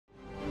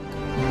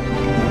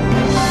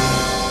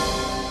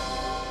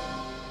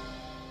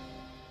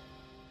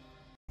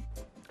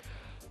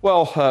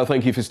Well,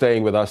 thank you for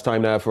staying with us.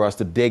 Time now for us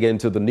to dig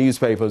into the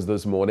newspapers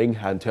this morning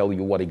and tell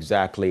you what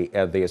exactly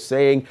they're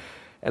saying.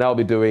 And I'll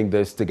be doing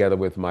this together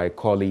with my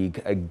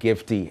colleague,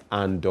 Gifty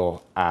Andor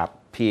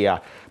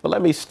Apia. But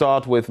let me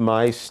start with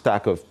my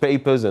stack of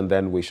papers and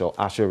then we shall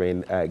usher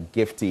in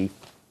Gifty.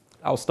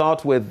 I'll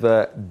start with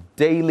the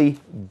Daily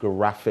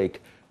Graphic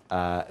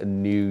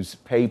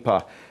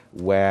newspaper,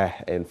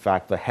 where, in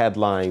fact, the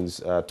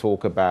headlines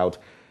talk about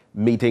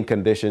meeting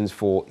conditions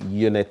for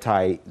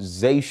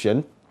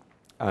unitization.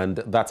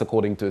 And that's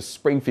according to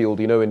Springfield.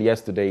 You know, in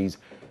yesterday's,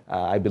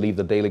 I believe,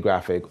 the Daily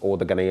Graphic or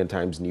the Ghanaian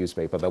Times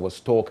newspaper, there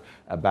was talk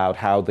about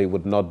how there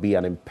would not be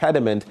an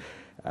impediment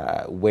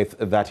with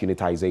that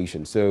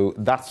unitization. So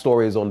that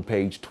story is on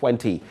page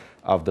 20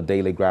 of the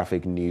Daily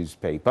Graphic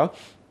newspaper.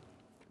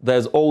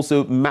 There's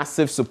also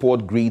massive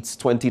support greets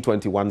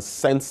 2021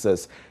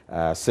 census.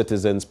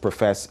 Citizens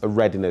profess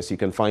readiness. You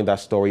can find that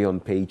story on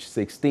page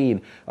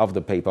 16 of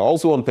the paper.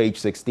 Also on page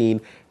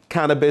 16,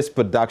 cannabis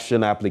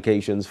production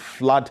applications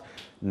flood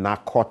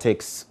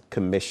Narcotics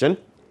Commission.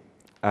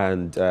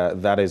 And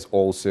that is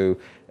also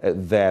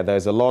there.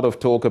 There's a lot of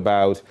talk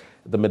about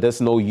the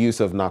medicinal use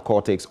of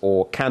narcotics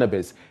or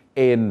cannabis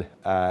in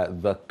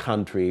the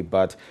country,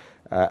 but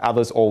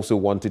others also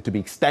want it to be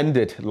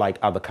extended like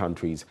other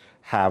countries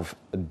have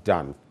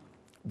done.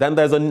 Then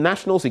there's a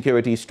national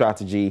security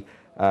strategy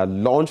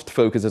launched,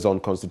 focuses on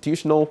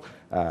constitutional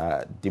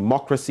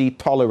democracy,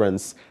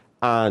 tolerance,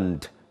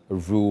 and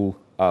rule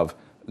of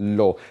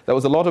law. There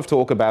was a lot of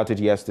talk about it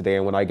yesterday,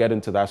 and when I get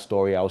into that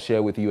story, I'll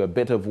share with you a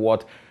bit of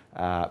what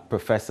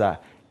Professor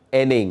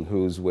Enning,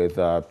 who's with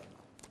the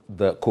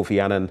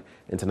Kofi Annan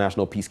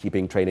International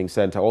Peacekeeping Training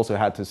Center, also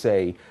had to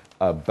say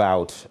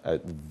about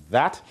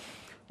that.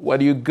 When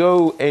you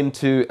go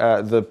into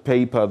the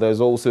paper, there's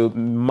also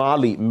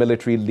Mali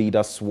military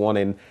leader sworn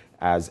in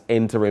as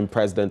interim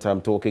president.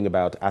 I'm talking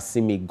about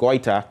Assimi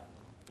Goita,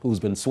 who's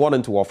been sworn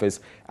into office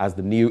as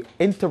the new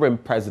interim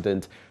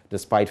president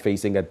despite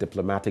facing a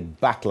diplomatic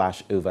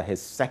backlash over his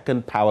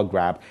second power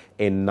grab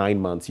in 9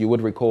 months. You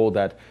would recall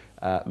that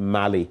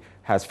Mali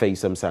has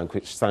faced some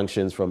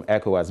sanctions from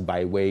ECOWAS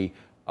by way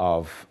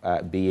of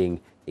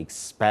being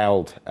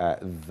expelled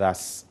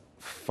thus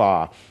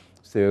far.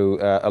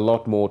 So a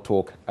lot more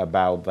talk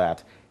about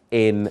that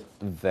in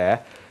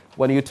there.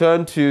 When you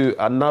turn to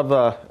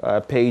another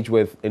page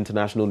with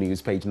international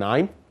news, page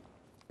 9,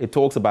 it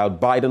talks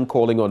about Biden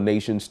calling on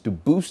nations to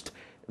boost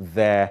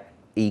their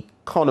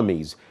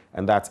economies.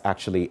 And that's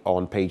actually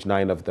on page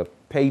 9 of the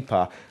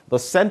paper. The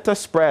center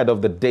spread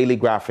of the Daily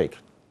Graphic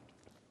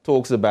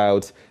talks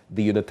about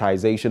the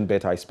unitization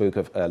bit I spoke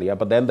of earlier.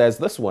 But then there's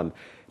this one.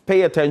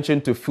 Pay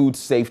attention to food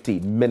safety.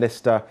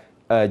 Minister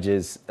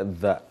urges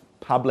the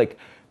public.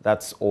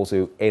 That's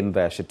also in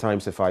there. Should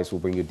time suffice,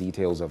 we'll bring you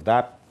details of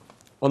that.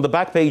 On the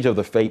back page of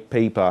the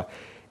paper,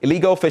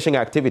 illegal fishing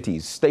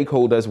activities.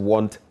 Stakeholders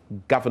want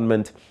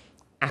government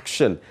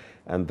action.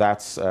 And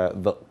that's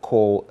the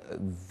call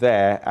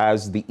there,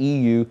 as the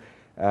EU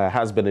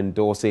has been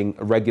endorsing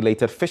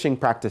regulated fishing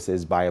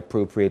practices by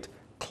appropriate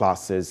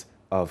classes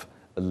of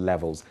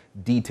levels.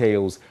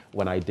 Details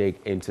when I dig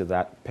into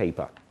that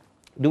paper.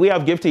 Do we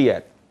have Gifty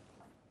yet?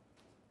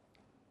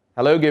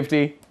 Hello,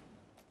 Gifty.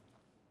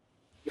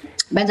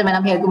 Benjamin,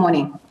 I'm here. Good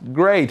morning.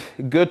 Great.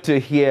 Good to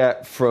hear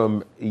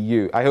from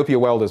you. I hope you're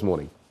well this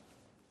morning.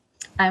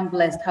 I'm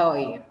blessed. How are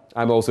you?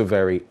 I'm also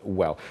very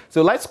well.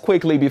 So let's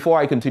quickly, before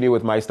I continue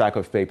with my stack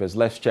of papers,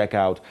 let's check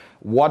out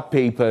what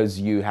papers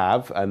you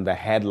have and the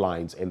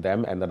headlines in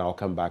them, and then I'll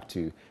come back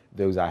to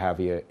those I have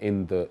here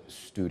in the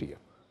studio.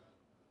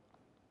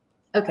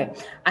 Okay.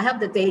 I have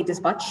the Daily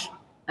Dispatch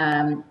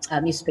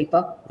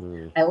newspaper.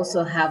 I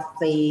also have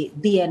the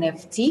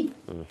BNFT.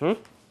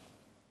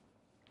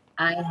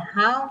 I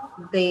have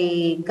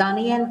the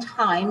Ghanaian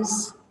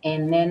Times,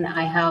 and then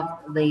I have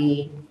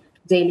the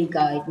Daily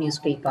Guide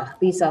newspaper.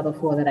 These are the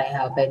four that I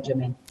have,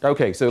 Benjamin.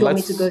 Okay, so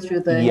let's... Do you want me to go through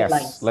the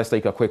headlines? Yes, let's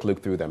take a quick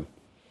look through them.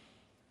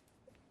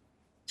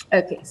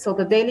 Okay, so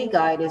the Daily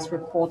Guide is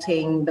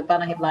reporting the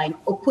banner headline,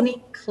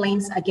 Opuni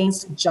claims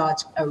against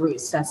Judge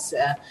Arus. That's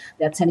the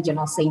Attorney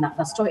General saying that.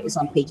 The story is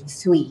on page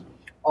 3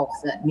 of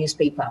the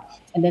newspaper.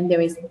 And then there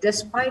is,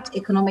 despite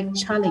economic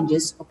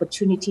challenges,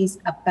 opportunities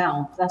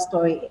abound. That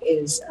story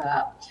is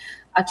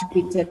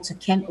attributed to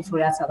Ken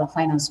Ofori-Atta, the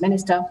finance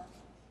minister.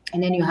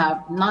 And then you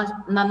have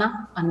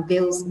Nana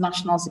unveils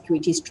national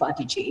security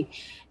strategy,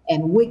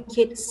 and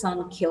wicked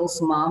son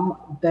kills mom,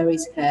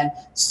 buries her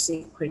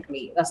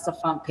secretly. That's the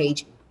front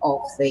page of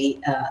the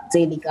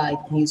Daily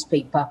Guide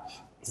newspaper.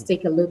 Let's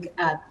take a look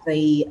at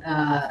the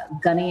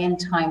Ghanaian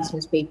Times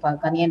newspaper.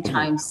 Ghanaian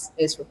Times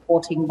is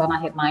reporting banner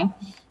headline,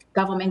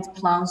 government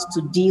plans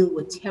to deal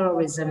with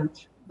terrorism,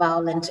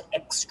 violent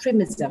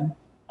extremism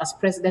as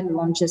president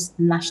launches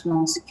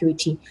national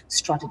security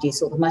strategy.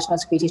 So the national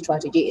security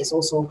strategy is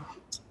also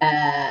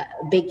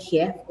big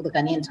here for the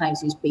Ghanaian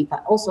Times newspaper.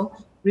 Also,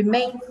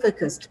 remain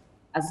focused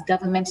as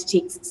government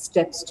takes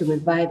steps to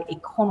revive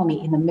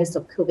economy in the midst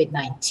of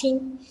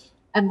COVID-19.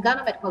 And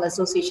Ghana Medical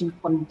Association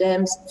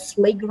condemns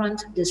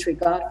flagrant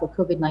disregard for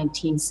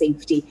COVID-19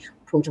 safety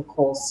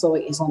protocols. So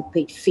it is on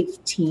page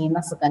 15.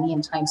 That's the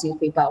Ghanaian Times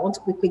newspaper. I want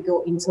to quickly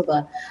go into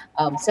the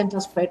center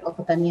spread of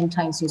the Ghanaian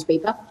Times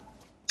newspaper.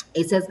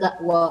 It says that,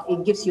 well,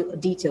 it gives you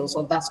details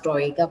of that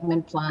story.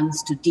 Government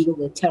plans to deal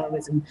with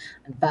terrorism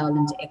and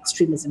violent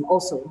extremism.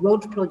 Also,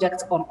 road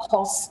projects on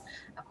course,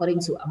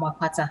 according to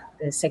Amakpata,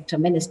 the sector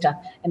minister,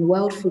 and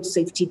World Food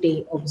Safety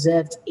Day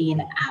observed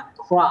in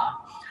Accra.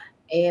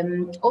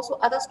 Also,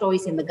 other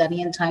stories in the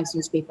Ghanaian Times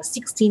newspaper: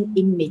 16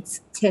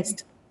 inmates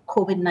test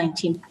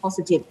COVID-19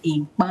 positive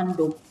in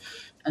Bando,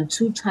 and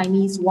 2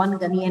 Chinese, 1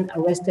 Ghanaian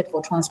arrested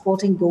for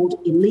transporting gold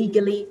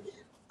illegally.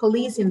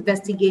 Police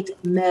investigate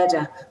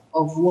murder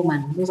of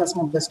woman. Those are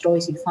some of the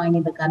stories you find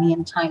in the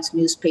Ghanaian Times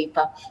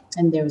newspaper,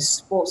 and there is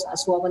sports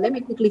as well. But let me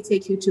quickly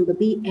take you to the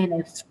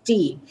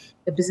BNFT.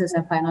 The Business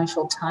and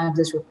Financial Times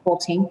is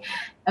reporting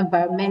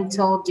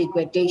environmental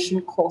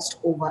degradation cost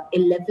over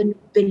 $11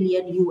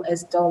 billion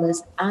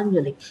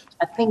annually.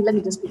 I think, let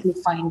me just quickly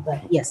find the,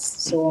 yes.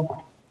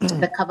 So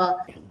the cover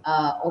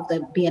of the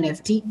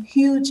BNFT: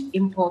 huge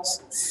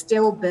imports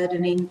still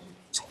burdening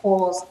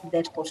TOR's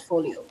debt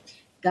portfolio.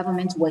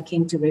 Government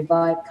working to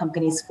revive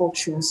companies'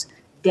 fortunes.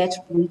 Debt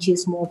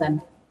reaches more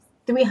than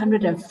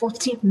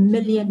 $340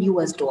 million.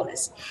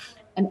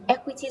 And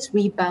equities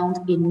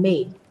rebound in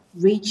May,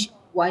 reach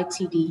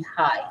YTD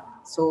high.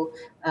 So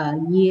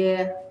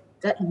year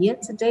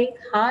to date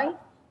high,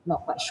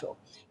 not quite sure.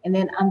 And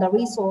then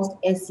under-resourced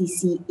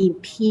SEC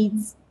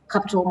impedes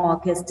capital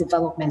markets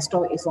development.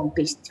 Story is on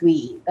page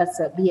 3. That's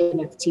a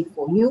BNFT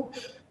for you.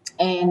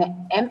 And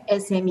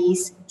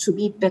MSMEs to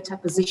be better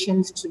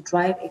positioned to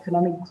drive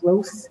economic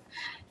growth.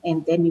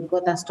 And then you've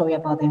got that story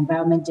about the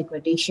environment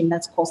degradation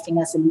that's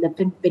costing us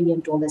 $11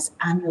 billion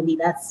annually.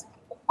 That's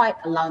quite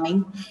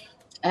alarming.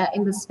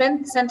 In the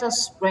center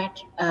spread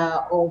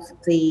of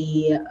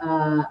the,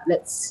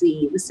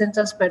 the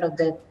center spread of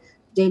the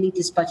Daily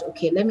Dispatch.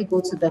 Okay, let me go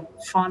to the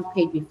front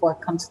page before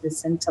I come to the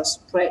center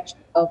spread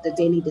of the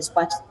Daily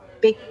Dispatch.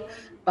 Big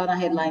banner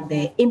headline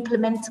there: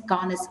 implement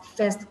Ghana's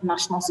first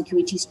national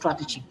security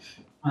strategy.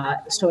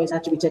 The story is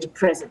attributed to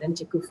President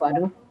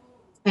Akufo-Addo.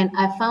 And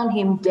I found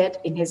him dead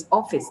in his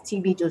office.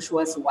 TB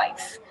Joshua's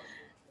wife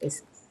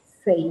is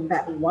saying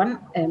that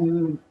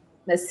one.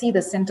 Let's see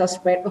the center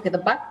spread. Okay, the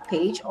back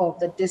page of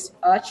the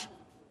Dispatch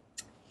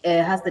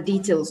has the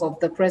details of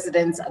the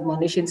president's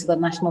admonition to the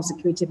National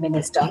Security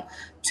Minister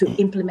to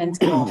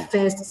implement our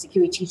first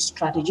security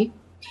strategy.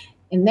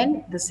 And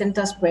then the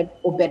center spread,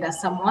 Obeda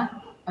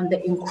Samwa, on the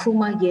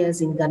Nkrumah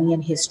years in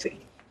Ghanaian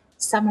history.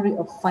 Summary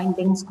of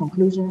findings,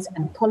 conclusions,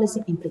 and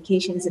policy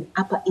implications in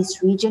Upper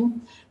East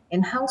region,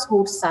 and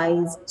household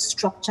size,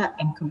 structure,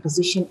 and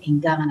composition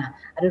in Ghana.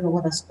 I don't know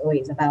what the story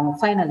is about.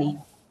 Finally,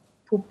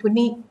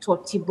 Pupuni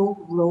Tortibo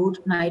Road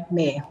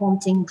nightmare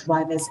haunting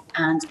drivers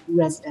and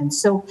residents.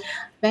 So,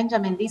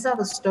 Benjamin, these are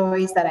the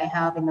stories that I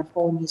have in the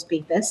 4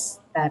 newspapers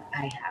that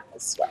I have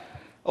as well.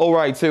 All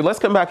right, so let's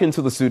come back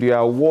into the studio.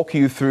 I'll walk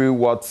you through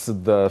what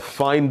the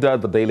Finder,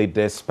 the Daily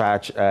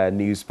Dispatch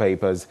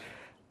newspapers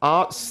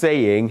are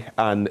saying,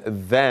 and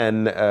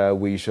then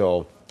we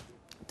shall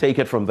take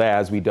it from there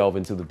as we delve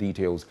into the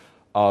details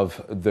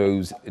of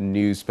those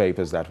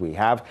newspapers that we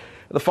have.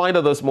 The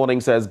Finder this morning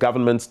says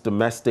government's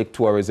domestic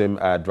tourism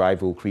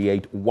drive will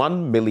create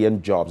 1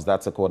 million jobs.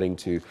 That's according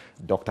to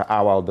Dr.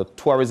 Awal, the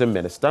tourism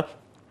minister.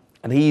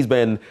 And he's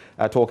been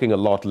talking a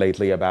lot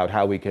lately about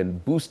how we can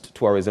boost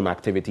tourism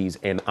activities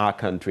in our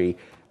country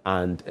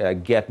and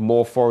get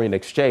more foreign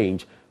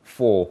exchange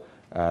for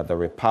the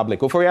Republic.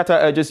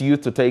 Oforiatta urges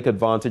youth to take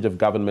advantage of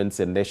government's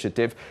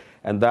initiative,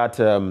 and that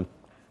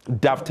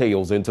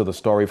dovetails into the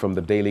story from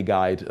the Daily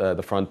Guide,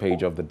 the front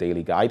page of the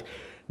Daily Guide.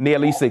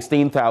 Nearly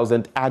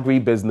 16,000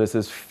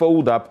 agri-businesses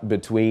fold up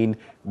between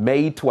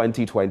May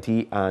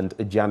 2020 and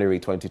January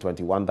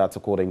 2021. That's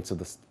according to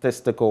the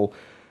Statistical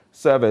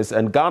Service.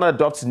 And Ghana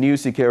adopts new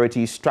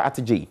security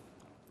strategy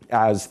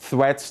as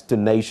threats to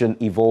nation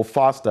evolve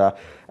faster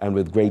and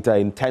with greater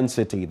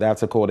intensity.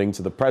 That's according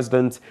to the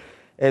president.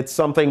 It's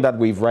something that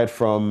we've read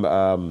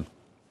from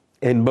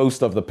in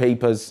most of the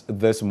papers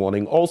this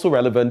morning. Also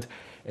relevant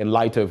in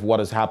light of what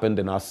has happened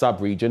in our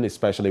sub-region,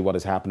 especially what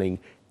is happening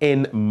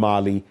in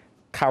Mali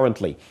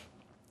currently.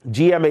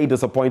 GMA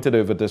disappointed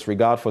over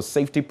disregard for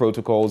safety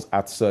protocols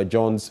at Sir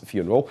John's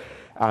funeral,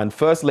 and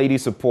First Lady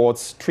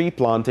supports tree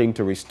planting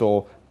to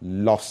restore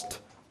lost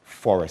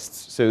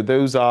forests. So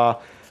those are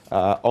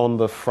on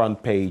the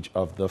front page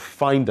of the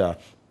Finder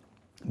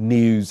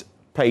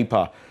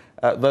newspaper.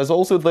 There's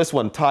also this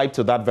one tied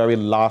to that very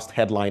last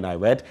headline I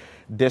read: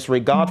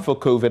 disregard for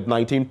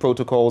COVID-19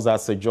 protocols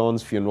at Sir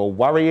John's funeral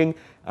worrying,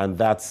 and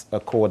that's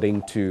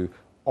according to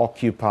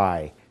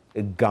Occupy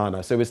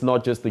Ghana. So it's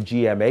not just the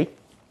GMA.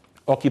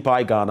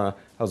 Occupy Ghana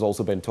has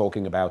also been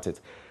talking about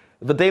it.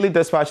 The Daily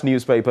Dispatch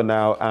newspaper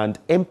now, and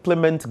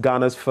implement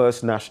Ghana's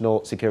first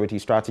national security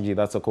strategy.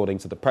 That's according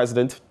to the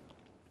president.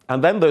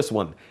 And then this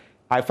one: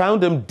 I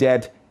found him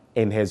dead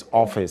in his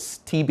office.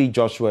 TB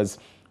Joshua's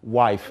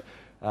wife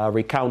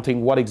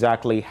recounting what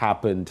exactly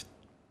happened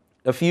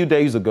a few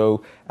days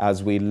ago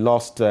as we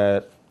lost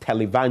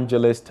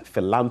televangelist,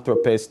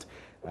 philanthropist,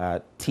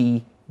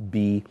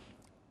 TB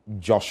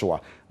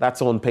Joshua.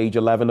 That's on page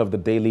 11 of the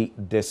Daily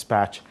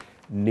Dispatch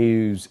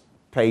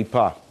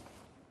newspaper.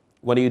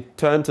 When you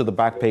turn to the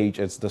back page,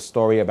 it's the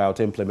story about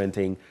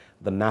implementing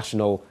the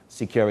national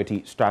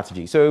security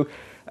strategy. So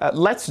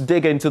let's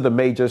dig into the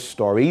major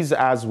stories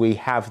as we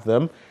have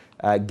them.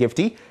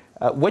 Gifty,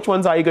 which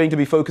ones are you going to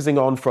be focusing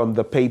on from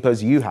the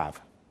papers you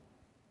have?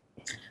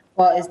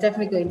 Well, it's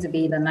definitely going to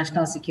be the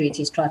national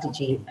security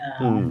strategy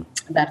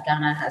that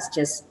Ghana has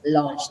just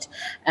launched.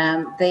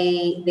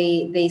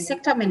 The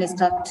sector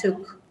minister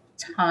took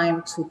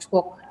time to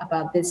talk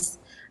about this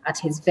at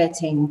his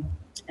vetting,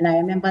 and I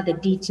remember the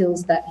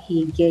details that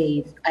he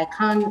gave. I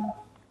can't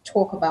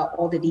talk about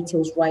all the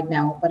details right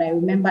now, but I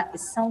remember it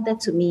sounded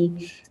to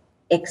me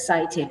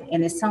exciting,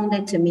 and it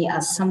sounded to me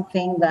as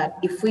something that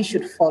if we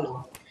should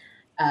follow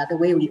the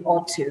way we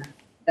ought to,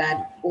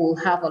 that will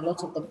have a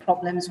lot of the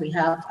problems we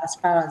have as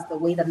far as the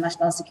way that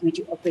national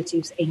security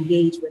operatives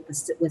engage with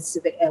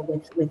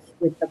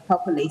the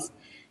populace.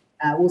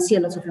 We'll see a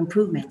lot of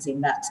improvements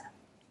in that.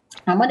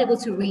 I'm unable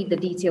to read the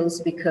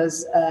details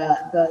because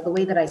the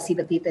way that I see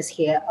the papers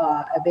here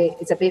are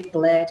it's a bit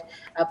blurred.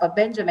 But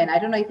Benjamin, I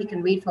don't know if you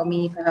can read for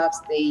me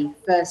perhaps the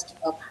first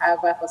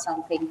paragraph or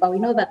something, but we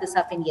know that this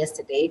happened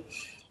yesterday.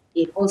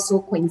 It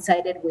also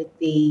coincided with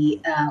the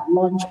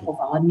launch of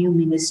our new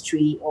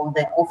ministry, or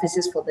the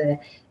offices for the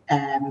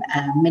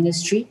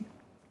ministry.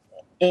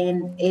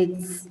 And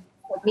it's,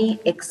 for me,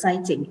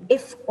 exciting.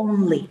 If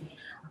only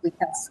we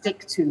can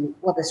stick to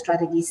what the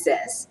strategy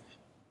says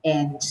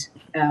and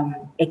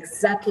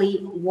exactly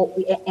what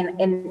we,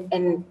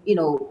 and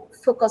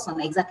focus on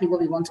exactly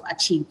what we want to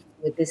achieve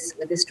with this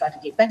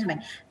strategy.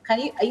 Benjamin, are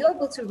you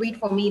able to read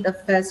for me the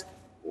first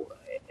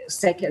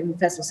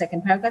or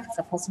second paragraph? Is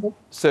that possible?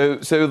 So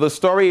the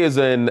story is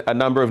in a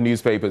number of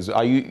newspapers.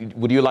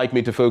 Would you like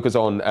me to focus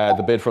on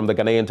the bit from the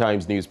Ghanaian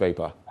Times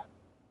newspaper?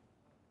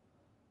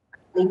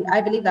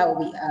 I believe that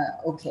will be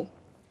okay.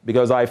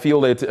 Because I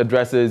feel it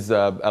addresses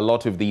a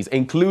lot of these,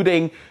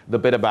 including the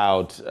bit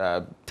about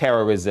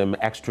terrorism,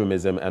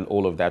 extremism, and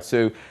all of that.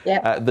 So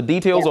the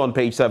details on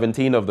page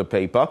 17 of the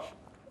paper,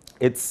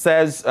 it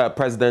says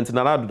President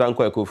Nana Addo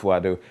Dankwa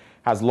Akufo-Addo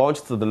has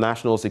launched the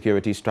National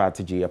Security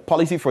Strategy, a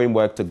policy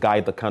framework to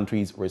guide the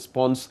country's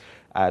response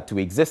to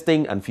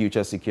existing and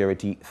future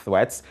security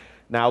threats.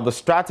 Now, the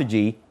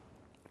strategy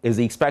is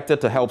expected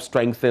to help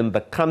strengthen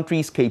the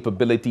country's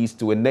capabilities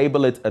to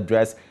enable it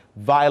address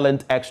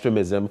violent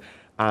extremism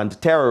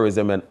and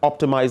terrorism and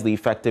optimize the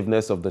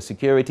effectiveness of the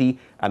security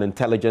and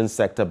intelligence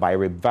sector by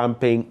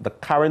revamping the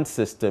current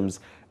systems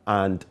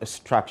and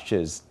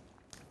structures.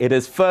 It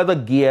is further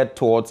geared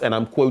towards, and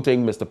I'm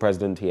quoting Mr.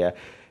 President here,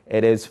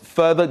 it is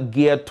further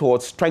geared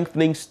towards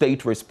strengthening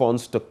state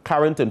response to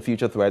current and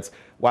future threats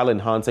while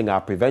enhancing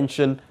our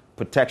prevention,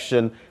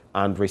 protection,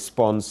 and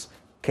response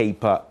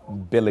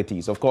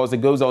capabilities. Of course, it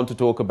goes on to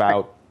talk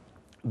about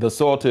the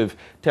sort of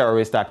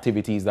terrorist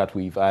activities that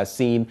we've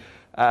seen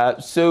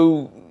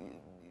so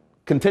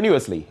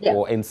continuously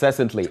or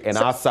incessantly in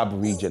our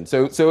sub-region.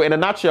 So in a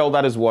nutshell,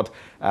 that is what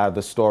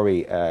the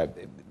story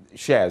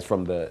shares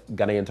from the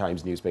Ghanaian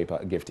Times newspaper,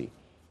 Gifty.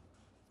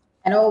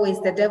 And always,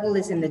 the devil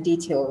is in the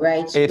detail,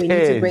 right? We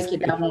need to break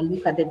it down and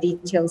look at the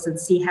details and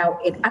see how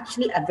it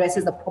actually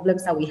addresses the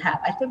problems that we have.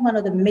 I think one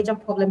of the major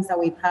problems that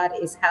we've had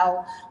is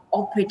how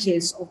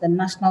operatives of the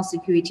national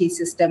security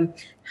system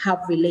have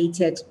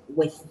related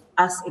with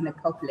us in the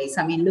populace.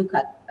 I mean, look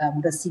at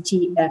the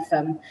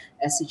CTFM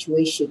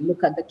situation.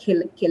 Look at the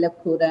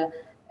Caleb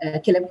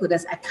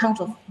Koda's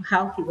account of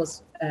how he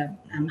was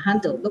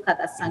handled. Look at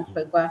Asante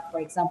Kregwa,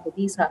 for example.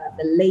 These are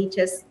the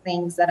latest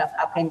things that have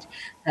happened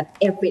that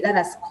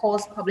has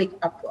caused public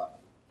uproar,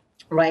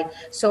 right?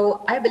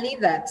 So I believe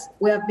that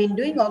we have been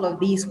doing all of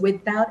these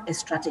without a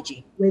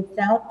strategy,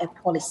 without a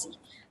policy.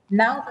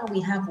 Now that we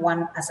have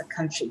one as a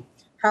country,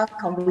 how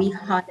can we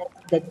harness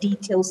the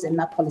details in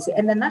that policy?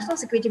 And the National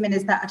Security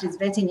Minister at his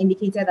vetting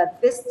indicated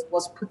that this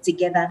was put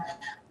together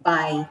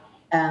by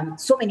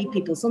so many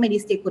people, so many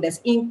stakeholders,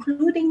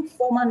 including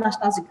former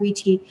national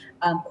security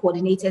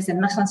coordinators and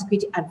national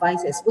security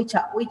advisors, which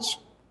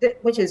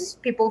is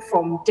people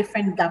from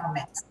different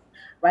governments,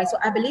 right? So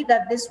I believe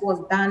that this was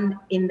done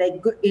in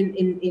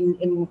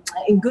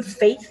good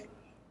faith,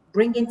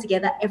 bringing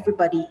together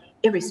everybody,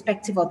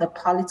 irrespective of the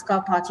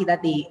political party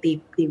that they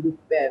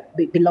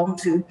belong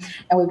to,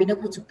 and we've been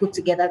able to put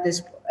together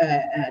this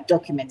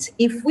document.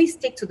 If we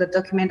stick to the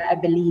document, I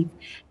believe,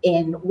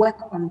 and work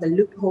on the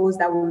loopholes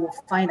that we will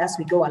find as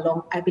we go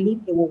along, I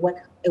believe it will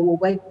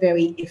work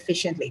very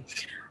efficiently.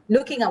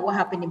 Looking at what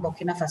happened in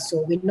Burkina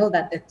Faso, we know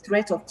that the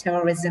threat of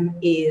terrorism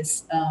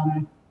is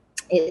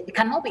it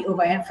cannot be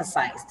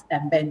overemphasized,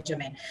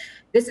 Benjamin.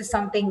 This is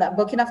something that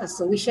Burkina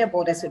Faso, we share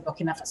borders with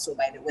Burkina Faso,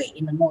 by the way,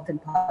 in the northern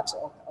part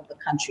of the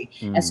country.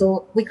 And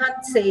so we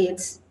can't say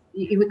it,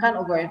 we can't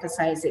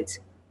overemphasize it.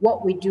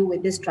 what we do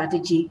with this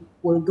strategy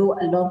will go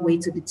a long way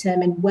to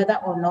determine whether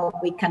or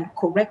not we can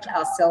correct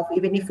ourselves,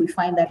 even if we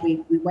find that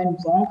we went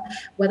wrong,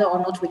 whether or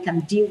not we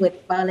can deal with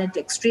violent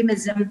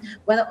extremism,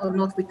 whether or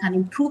not we can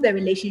improve the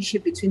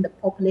relationship between the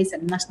populace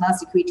and national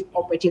security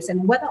operatives,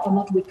 and whether or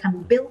not we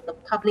can build the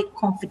public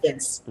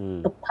confidence,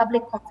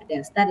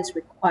 that is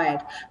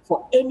required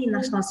for any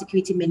national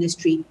security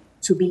ministry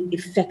to be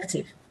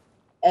effective.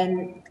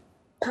 And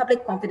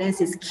public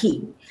confidence is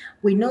key.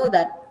 We know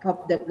that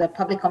the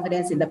public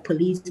confidence in the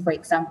police, for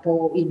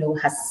example,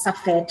 has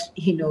suffered,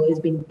 has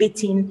been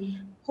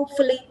beaten.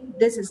 Hopefully,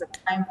 this is a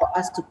time for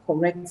us to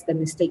correct the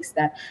mistakes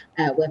that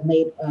were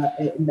made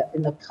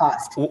in the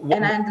past.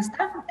 And I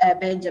understand,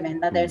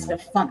 Benjamin, that there's a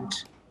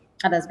fund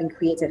that has been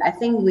created. I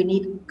think we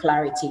need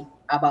clarity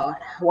about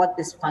what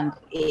this fund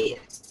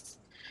is,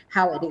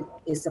 how it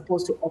is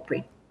supposed to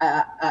operate.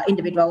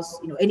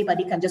 Individuals,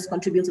 anybody can just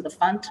contribute to the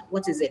fund.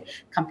 What is it?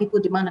 Can people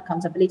demand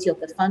accountability of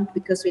the fund?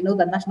 Because we know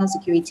the national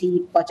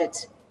security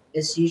budget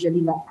is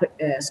usually not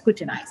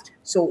scrutinized.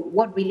 So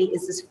what really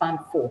is this fund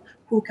for?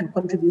 Who can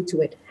contribute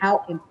to it?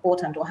 How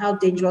important or how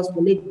dangerous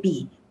will it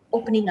be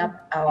opening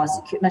up our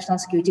national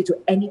security to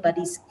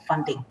anybody's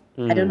funding?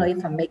 I don't know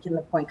if I'm making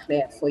the point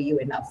clear for you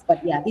enough,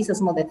 but yeah, these are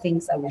some of the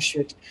things that we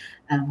should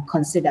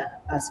consider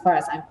as far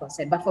as I'm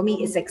concerned. But for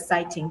me, it's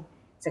exciting.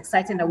 It's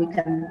exciting that we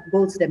can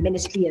go to the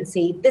ministry and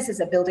say, this is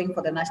a building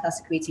for the National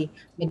Security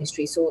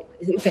Ministry. So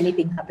if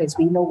anything happens,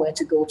 we know where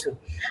to go to.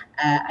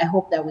 I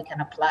hope that we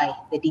can apply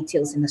the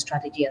details in the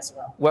strategy as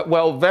well.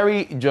 Well,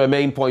 very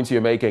germane points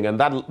you're making. And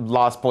that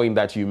last point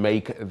that you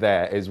make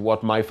there is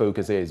what my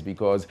focus is,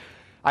 because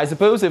I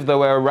suppose if there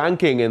were a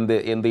ranking in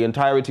the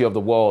entirety of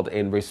the world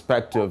in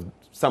respect of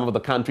some of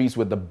the countries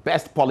with the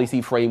best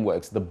policy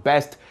frameworks, the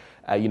best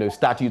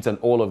statutes and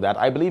all of that,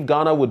 I believe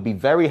Ghana would be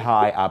very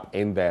high up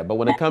in there. But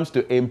when it comes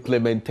to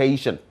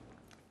implementation,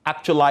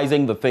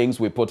 actualizing the things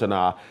we put in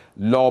our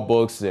law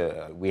books,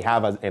 we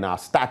have in our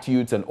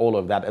statutes and all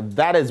of that,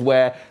 that is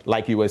where,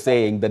 like you were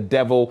saying, the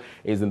devil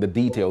is in the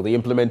detail. The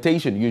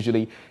implementation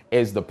usually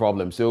is the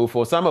problem. So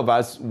for some of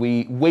us,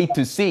 we wait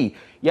to see.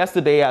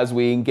 Yesterday, as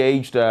we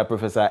engaged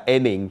Professor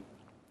Enning,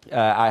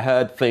 I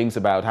heard things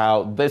about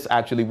how this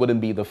actually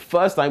wouldn't be the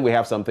first time we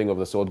have something of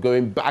the sort,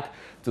 going back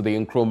to the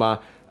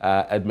Nkrumah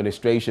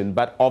administration.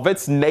 But of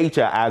its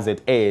nature as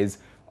it is,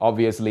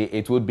 obviously,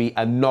 it would be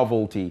a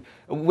novelty.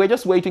 We're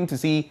just waiting to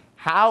see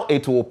how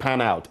it will pan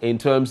out in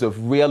terms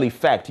of real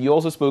effect. You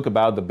also spoke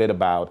about the bit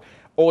about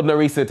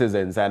ordinary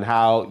citizens and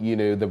how,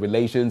 the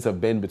relations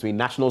have been between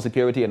national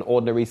security and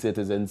ordinary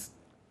citizens.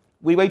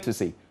 We wait to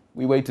see.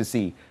 We wait to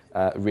see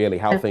really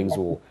how things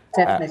will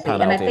pan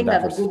out. And I think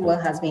that the goodwill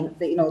has been,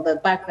 the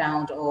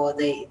background or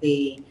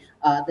the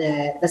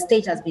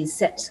stage has been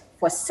set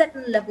for a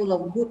certain level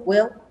of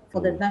goodwill for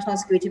the National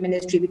Security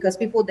Ministry, because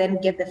people then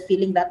get the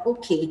feeling that,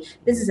 okay,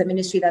 this is a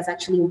ministry that's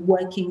actually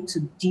working to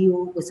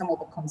deal with some of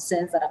the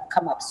concerns that have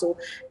come up. So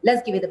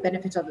let's give it the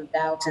benefit of the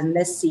doubt and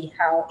let's see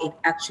how it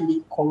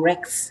actually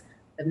corrects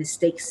the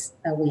mistakes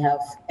that we have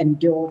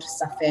endured,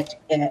 suffered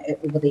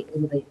over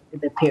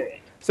the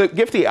period. So,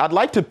 Gifty, I'd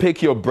like to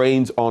pick your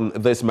brains on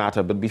this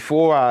matter, but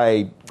before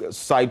I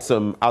cite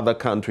some other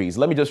countries,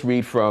 let me just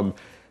read from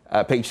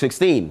page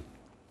 16.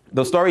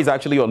 The story is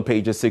actually on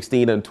pages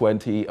 16 and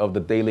 20 of the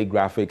Daily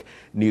Graphic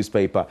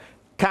newspaper.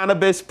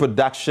 Cannabis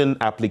production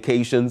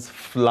applications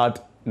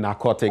flood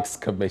Narcotics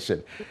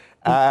Commission.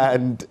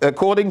 And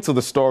according to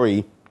the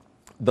story,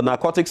 the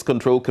Narcotics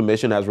Control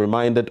Commission has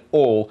reminded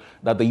all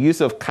that the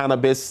use of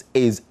cannabis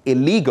is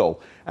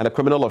illegal and a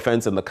criminal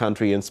offense in the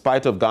country, in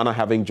spite of Ghana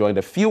having joined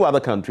a few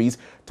other countries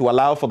to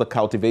allow for the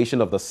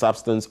cultivation of the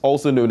substance,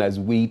 also known as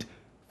weed,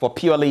 for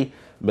purely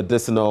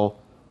medicinal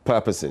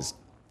purposes.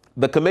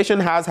 The Commission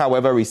has,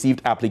 however,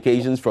 received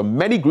applications from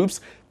many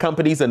groups,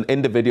 companies, and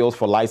individuals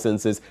for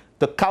licenses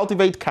to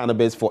cultivate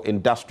cannabis for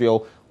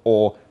industrial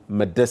or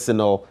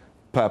medicinal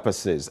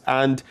purposes.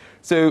 And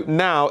so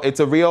now it's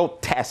a real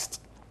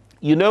test.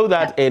 You know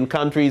that in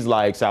countries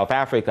like South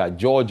Africa,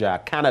 Georgia,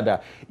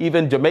 Canada,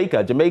 even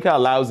Jamaica, Jamaica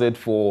allows it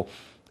for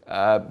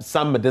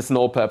some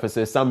medicinal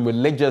purposes, some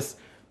religious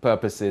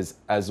purposes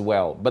as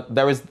well. But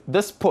there is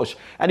this push.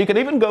 And you can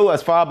even go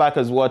as far back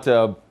as what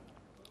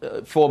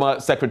former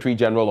Secretary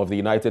General of the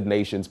United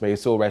Nations, may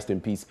his soul rest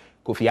in peace,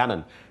 Kofi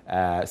Annan,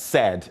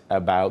 said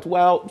about,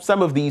 well,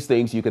 some of these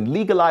things, you can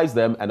legalize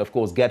them and, of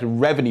course, get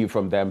revenue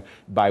from them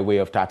by way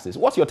of taxes.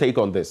 What's your take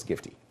on this,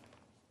 Gifty?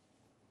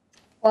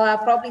 Well, I'll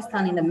probably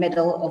stand in the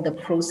middle of the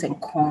pros and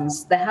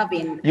cons. There have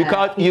been... You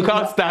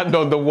can't stand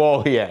on the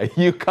wall here.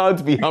 You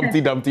can't be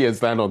Humpty Dumpty and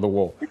stand on the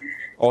wall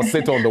or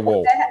sit on the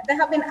wall. There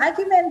have been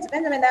arguments,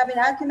 Benjamin, there have been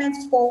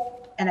arguments for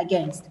and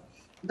against.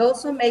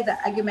 Those who make the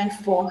argument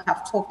for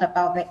have talked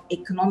about the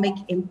economic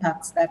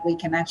impacts that we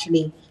can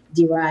actually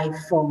derive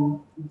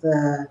from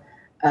the,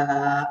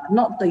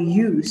 not the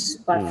use,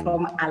 but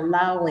from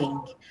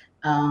allowing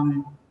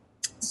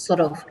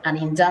sort of an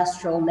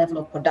industrial level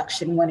of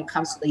production when it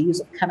comes to the use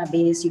of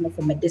cannabis,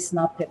 for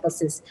medicinal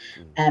purposes,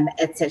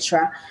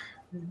 etc.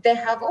 there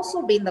have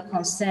also been the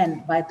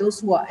concern by those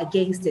who are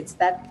against it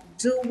that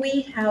do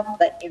we have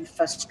the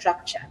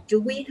infrastructure?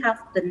 Do we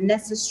have the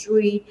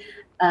necessary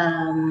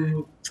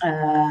the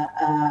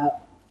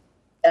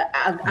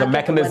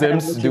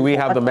mechanisms? Do we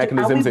have the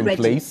mechanisms in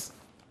place?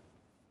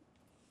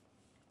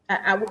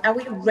 Are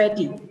we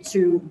ready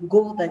to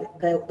go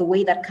the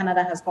way that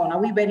Canada has gone? Are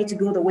we ready to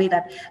go the way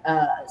that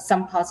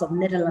some parts of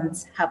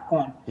Netherlands have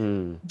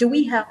gone? Do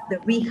we have the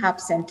rehab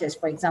centers,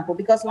 for example?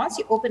 Because once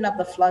you open up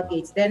the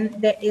floodgates, then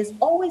there is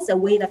always a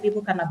way that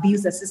people can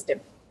abuse the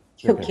system.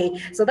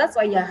 Okay, so that's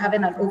why you're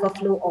having an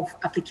overflow of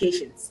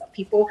applications.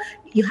 People,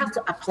 you have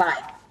to apply.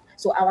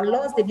 So our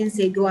laws didn't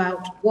say go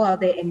out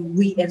there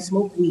and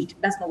smoke weed.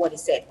 That's not what it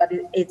said. But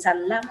it's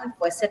allowing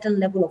for a certain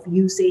level of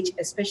usage,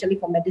 especially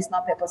for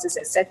medicinal purposes,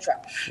 etc.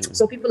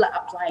 So people are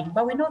applying.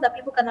 But we know that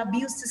people can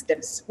abuse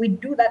systems. We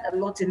do that a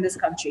lot in this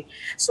country.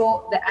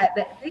 So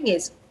the thing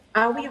is,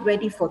 are we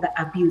ready for the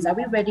abuse? Are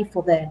we ready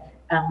for the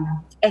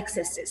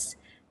excesses?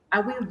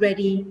 Are we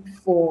ready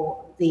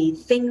for the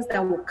things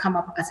that will come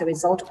up as a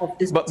result of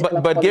this particular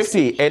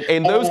policy? Gifty,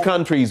 in those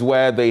countries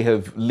where they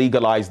have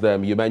legalized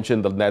them, you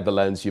mentioned the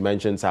Netherlands, you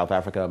mentioned South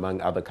Africa, among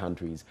other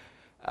countries.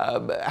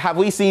 Have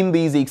we seen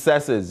these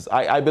excesses?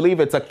 I believe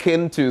it's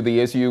akin to the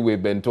issue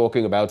we've been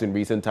talking about in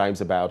recent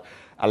times about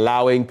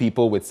allowing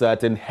people with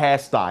certain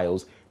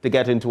hairstyles to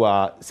get into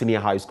our senior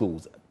high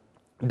schools.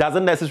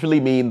 Doesn't necessarily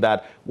mean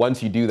that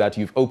once you do that,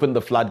 you've opened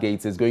the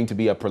floodgates, there's going to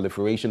be a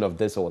proliferation of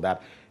this or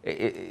that.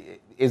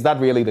 Is that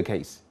really the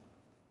case?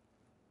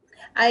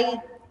 I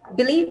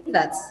believe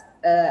that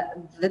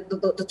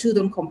the two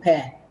don't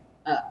compare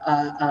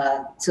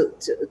at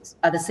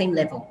the same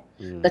level.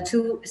 The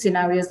two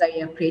scenarios that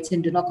you're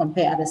creating do not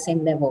compare at the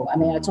same level. I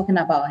mean, you're talking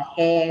about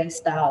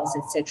hairstyles,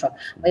 etc.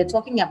 But you're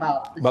talking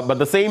about but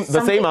the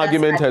same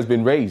argument has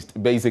been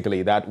raised,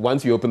 basically, that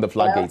once you open the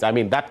floodgates, I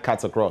mean, that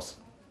cuts across.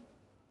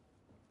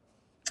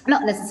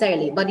 Not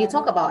necessarily, but you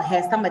talk about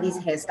somebody's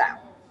hairstyle.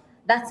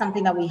 That's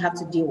something that we have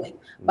to deal with.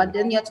 But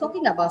then you're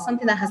talking about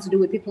something that has to do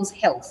with people's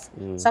health,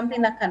 something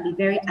that can be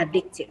very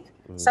addictive,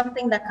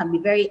 something that can be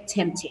very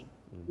tempting,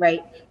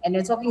 right? And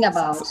you're talking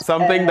about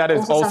something that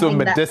is also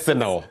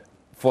medicinal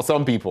for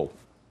some people.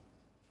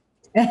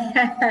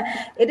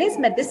 It is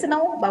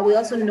medicinal, but we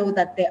also know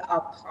that there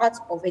are parts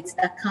of it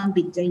that can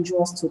be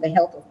dangerous to the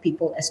health of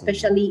people,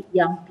 especially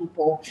young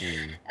people.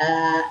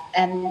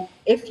 And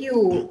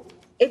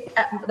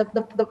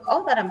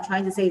all that I'm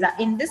trying to say is that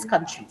in these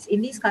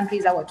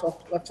countries that we're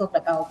talking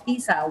about,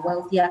 these are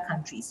wealthier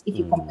countries. If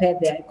you compare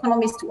their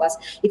economies to us,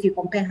 if you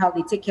compare how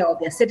they take care of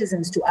their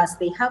citizens to us,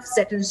 they have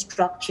certain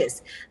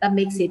structures that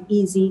makes it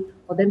easy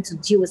for them to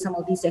deal with some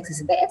of these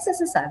excesses. The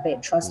excesses are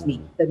there, trust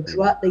me.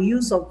 The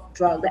use of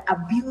drug, the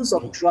abuse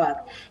of drug,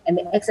 and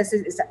the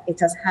excesses it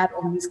has had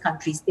on these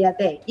countries, they are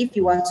there. If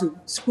you want to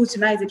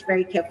scrutinize it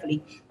very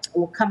carefully, it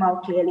will come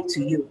out clearly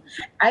to you.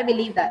 I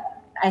believe that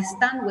I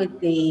stand with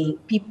the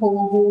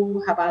people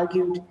who have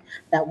argued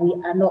that we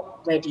are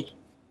not ready.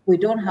 We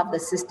don't have the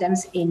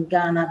systems in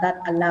Ghana that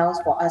allows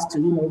for us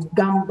to,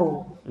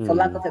 gamble, for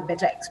lack of a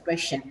better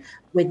expression,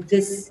 with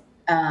this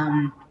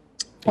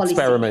policy,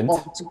 experiment,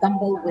 or to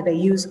gamble with the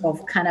use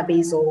of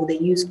cannabis or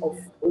the use of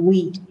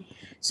weed.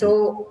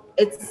 So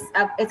it's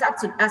up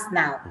to us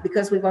now,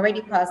 because we've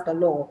already passed the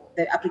law.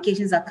 The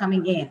applications are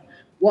coming in.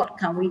 What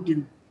can we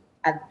do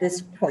at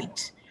this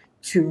point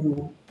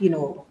to,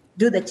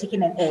 do the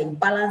chicken and egg,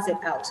 balance it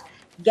out,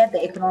 get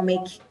the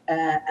economic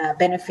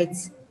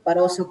benefits, but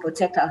also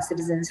protect our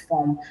citizens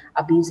from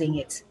abusing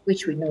it,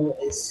 which we know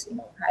is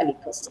highly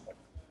possible.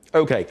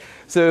 Okay,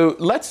 so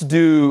let's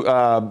do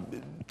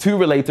two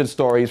related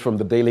stories from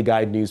the Daily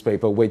Guide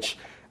newspaper, which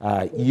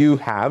you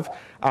have,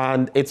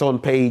 and it's on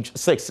page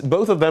 6.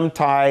 Both of them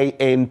tie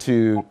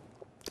into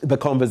the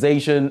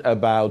conversation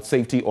about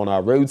safety on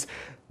our roads.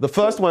 The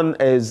first one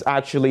is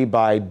actually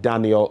by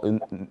Daniel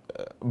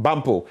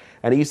Bampo,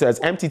 and he says,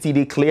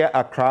 MTTD clear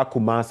Accra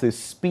Kumasi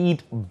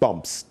speed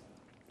bumps.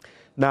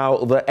 Now,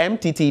 the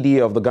MTTD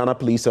of the Ghana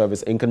Police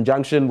Service, in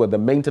conjunction with the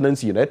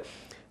maintenance unit,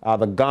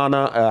 the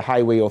Ghana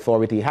Highway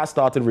Authority, has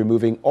started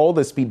removing all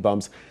the speed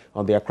bumps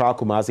on the Accra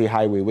Kumasi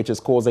Highway, which is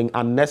causing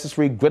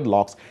unnecessary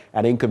gridlocks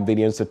and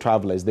inconvenience to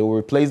travelers. They will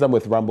replace them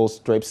with rumble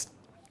strips,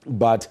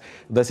 but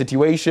the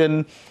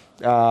situation,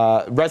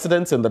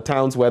 residents in the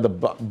towns where the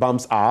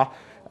bumps are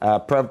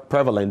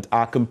prevalent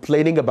are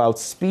complaining about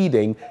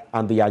speeding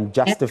and the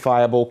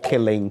unjustifiable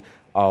killing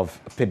of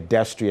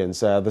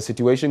pedestrians. The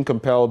situation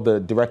compelled the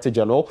Director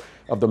General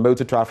of the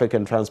Motor Traffic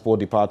and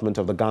Transport Department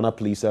of the Ghana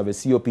Police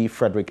Service, COP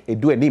Frederick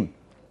Eduenim,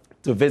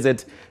 to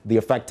visit the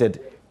affected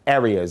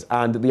areas,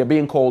 and they are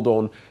being called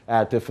on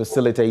to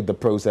facilitate the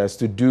process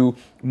to do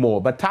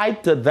more. But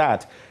tied to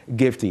that,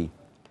 Gifty,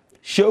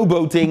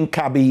 showboating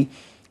cabbie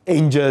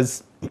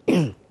injures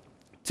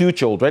 2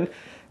 children.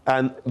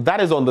 And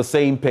that is on the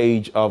same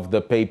page of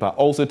the paper,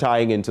 also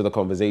tying into the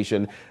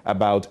conversation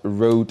about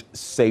road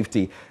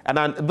safety.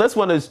 And this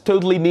one is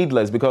totally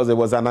needless because it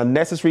was an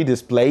unnecessary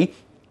display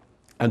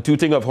and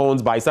tooting of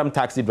horns by some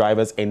taxi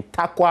drivers in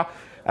Takwa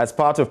as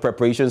part of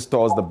preparations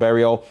towards the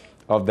burial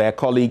of their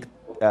colleague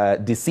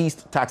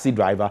deceased taxi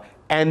driver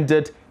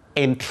ended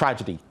in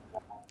tragedy.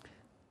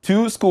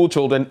 Two school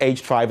children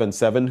aged 5 and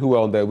 7 who were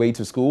on their way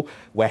to school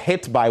were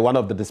hit by one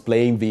of the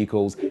displaying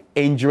vehicles,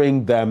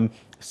 injuring them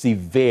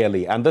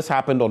severely. And this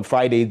happened on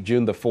Friday,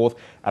 June the 4th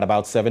at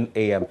about 7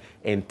 a.m.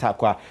 in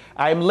Tarkwa.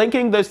 I'm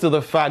linking this to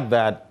the fact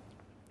that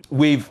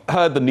we've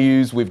heard the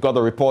news, we've got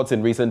the reports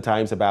in recent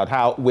times about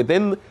how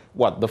within,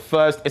 the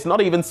first, it's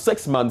not even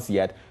 6 months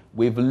yet,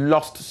 we've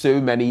lost so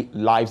many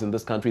lives in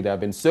this country. There have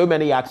been so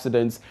many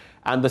accidents,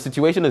 and the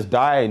situation is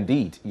dire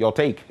indeed. Your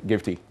take,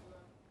 Gifty?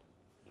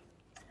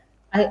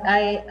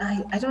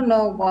 I don't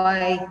know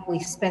why we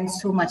spend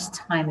so much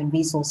time and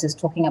resources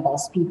talking about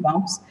speed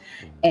bumps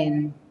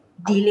and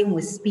dealing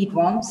with speed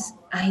bumps.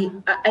 I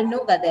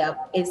know that there are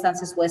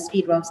instances where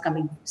speed bumps can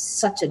be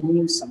such a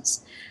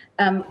nuisance.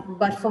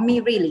 But for me,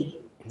 really,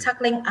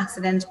 tackling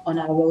accidents on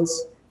our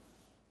roads,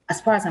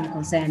 as far as I'm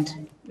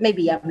concerned,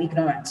 maybe I'm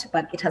ignorant,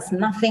 but it has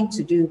nothing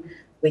to do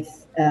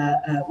with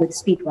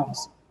speed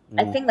bumps.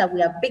 I think that we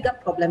have bigger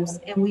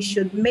problems, and we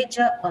should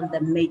major on the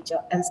major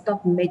and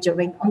stop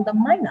majoring on the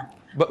minor.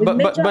 But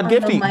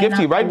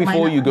Gifty, right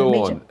before you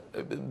go on,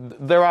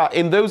 there are,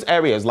 in those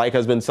areas, like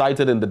has been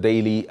cited in the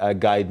Daily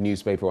Guide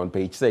newspaper on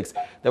page 6,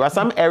 there are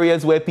some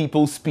areas where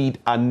people speed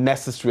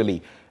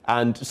unnecessarily.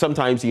 And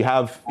sometimes you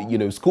have,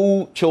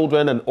 school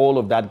children and all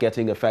of that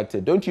getting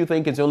affected. Don't you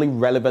think it's only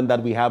relevant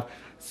that we have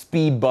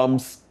speed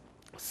bumps,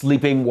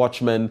 sleeping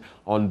watchmen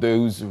on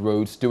those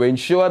roads to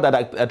ensure that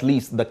at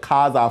least the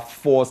cars are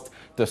forced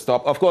to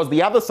stop? Of course,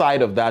 the other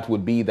side of that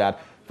would be that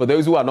for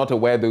those who are not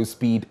aware those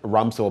speed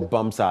ramps or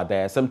bumps are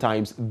there,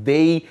 sometimes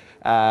they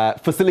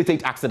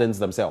facilitate accidents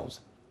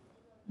themselves.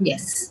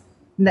 Yes,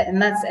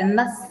 that's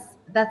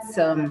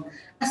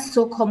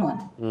so common.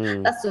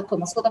 That's so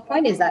common. So the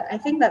point is that I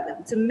think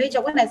that to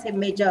measure, when I say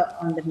major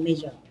on the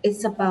measure,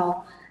 it's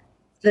about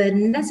the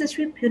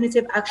necessary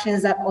punitive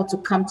actions that ought to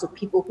come to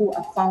people who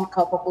are found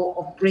culpable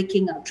of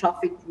breaking our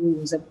traffic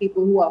rules and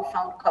people who are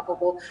found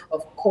culpable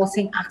of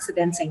causing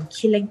accidents and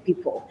killing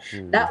people.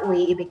 That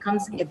way it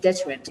becomes a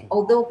deterrent.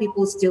 Although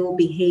people still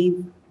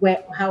behave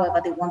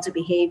however they want to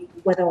behave,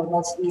 whether or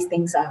not these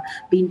things are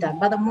being done.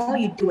 But the more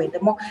you do it,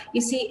 the more, you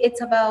see,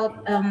 it's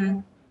about,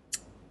 I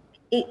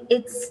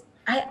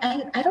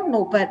don't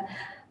know, but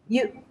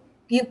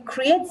you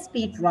create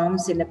speed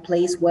ramps in a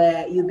place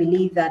where you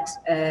believe that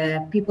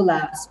people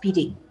are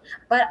speeding.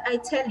 But I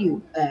tell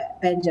you,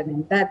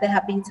 Benjamin, that there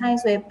have been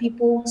times where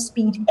people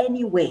speed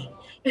anyway,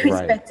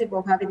 irrespective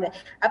of having the...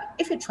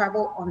 If you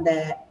travel on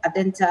the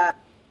Adenta...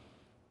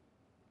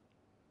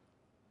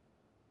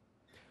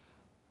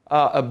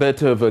 A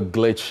bit of a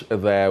glitch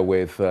there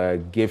with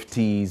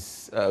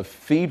Gifty's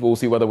feed. We'll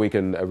see whether we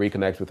can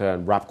reconnect with her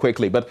and wrap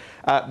quickly. But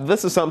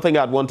this is something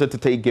I'd wanted to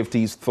take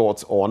Gifty's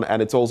thoughts on,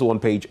 and it's also on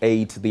page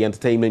 8, the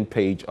entertainment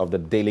page of the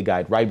Daily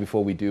Guide, right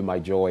before we do My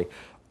Joy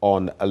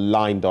on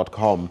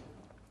line.com.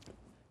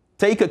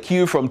 Take a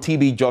cue from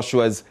TB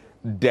Joshua's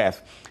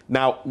death.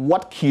 Now,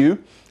 what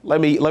cue? Let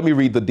me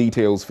read the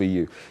details for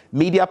you.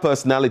 Media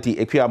personality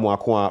Ekwia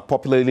Mwakwa,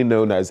 popularly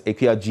known as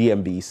Ekwia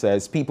GMB,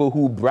 says people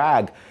who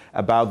brag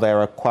about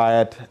their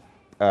acquired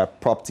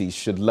properties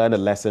should learn a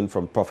lesson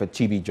from Prophet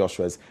TB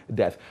Joshua's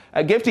death.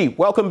 Gifty,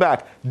 welcome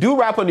back. Do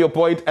wrap on your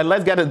point, and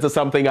let's get into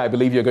something I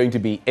believe you're going to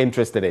be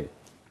interested in.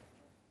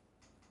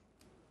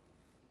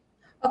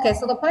 Okay,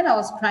 so the point I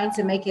was trying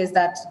to make is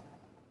that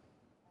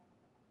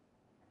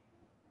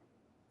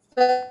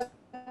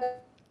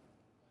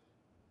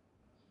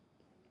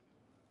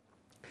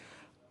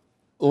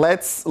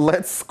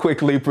Let's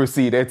quickly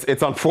proceed.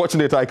 It's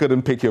unfortunate I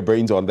couldn't pick your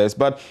brains on this,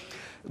 but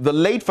the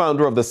late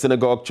founder of the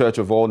Synagogue Church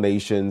of All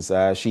Nations,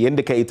 she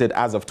indicated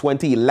as of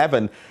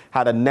 2011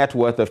 had a net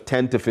worth of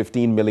 10 to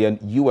 15 million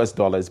US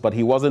dollars, but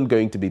he wasn't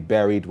going to be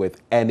buried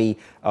with any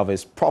of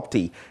his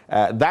property.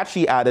 That,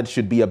 she added,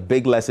 should be a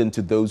big lesson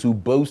to those who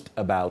boast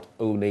about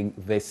owning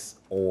this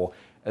or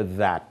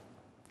that.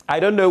 I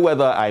don't know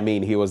whether,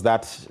 he was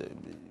that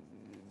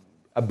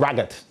a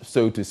braggart,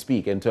 so to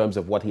speak, in terms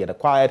of what he had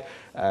acquired.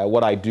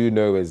 What I do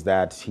know is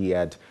that he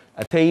had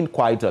attained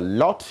quite a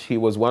lot. He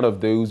was one of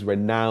those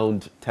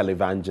renowned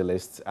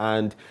televangelists,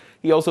 and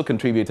he also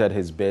contributed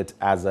his bit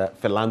as a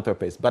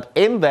philanthropist. But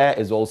in there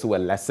is also a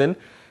lesson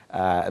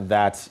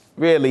that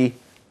really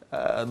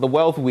the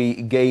wealth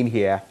we gain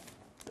here,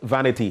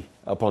 vanity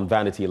upon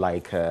vanity,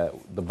 like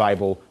the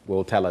Bible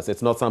will tell us.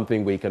 It's not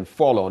something we can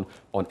fall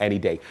on any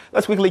day.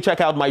 Let's quickly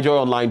check out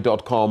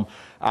myjoyonline.com,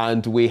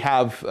 and we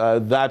have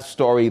that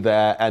story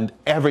there, and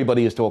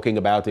everybody is talking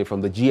about it,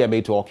 from the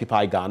GMA to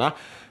Occupy Ghana.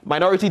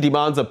 Minority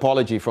demands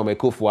apology from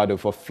Akufo-Addo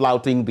for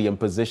flouting the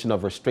Imposition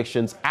of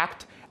Restrictions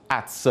Act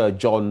at Sir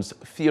John's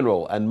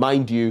funeral. And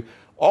mind you,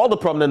 all the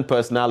prominent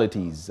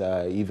personalities,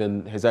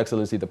 even His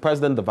Excellency the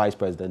President, the Vice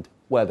President,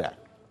 were there.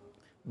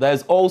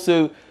 There's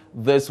also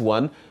this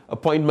one.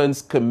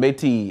 Appointments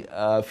Committee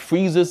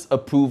freezes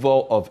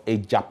approval of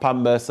Ejapa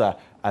Mercer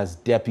as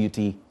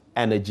Deputy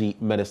Energy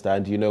Minister.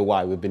 And you know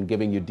why. We've been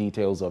giving you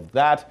details of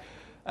that.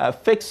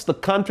 Fix the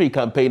Country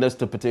campaigners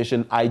to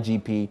petition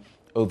IGP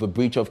over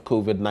breach of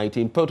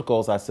COVID-19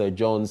 protocols at Sir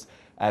John's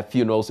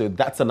funeral. So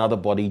that's another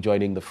body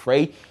joining the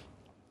fray.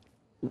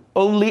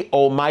 Only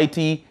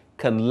Almighty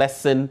can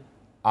lessen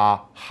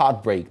our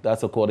heartbreak.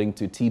 That's according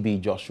to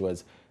TB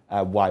Joshua's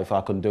wife.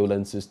 Our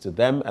condolences to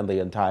them and the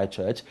entire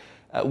church.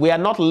 We are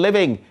not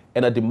living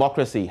in a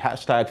democracy.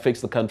 Hashtag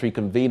Fix the Country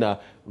convener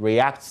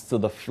reacts to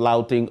the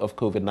flouting of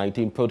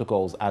COVID-19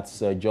 protocols at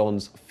Sir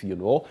John's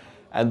funeral.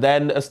 And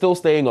then still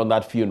staying on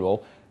that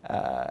funeral,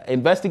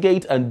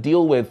 investigate and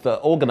deal with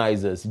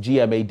organizers.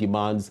 GMA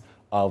demands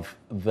of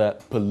the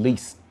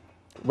police.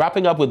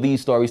 Wrapping up with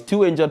these stories,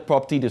 2 injured,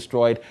 property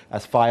destroyed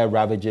as fire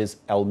ravages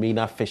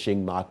Elmina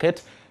fishing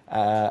market.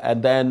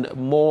 And then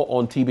more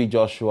on TB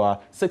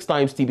Joshua. 6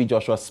 times TB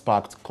Joshua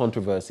sparked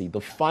controversy.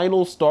 The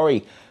final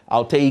story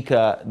I'll take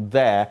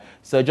there.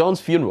 Sir John's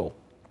funeral.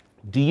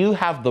 Do you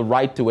have the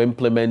right to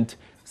implement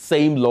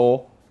same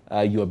law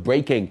you are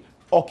breaking?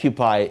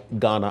 Occupy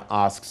Ghana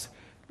asks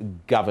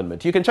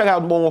government. You can check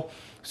out more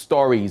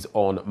stories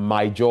on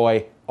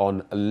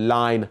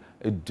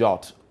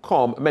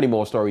myjoyonline.com. Many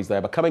more stories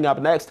there. But coming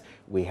up next,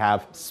 we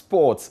have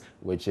sports,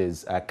 which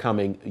is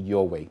coming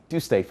your way. Do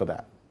stay for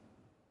that.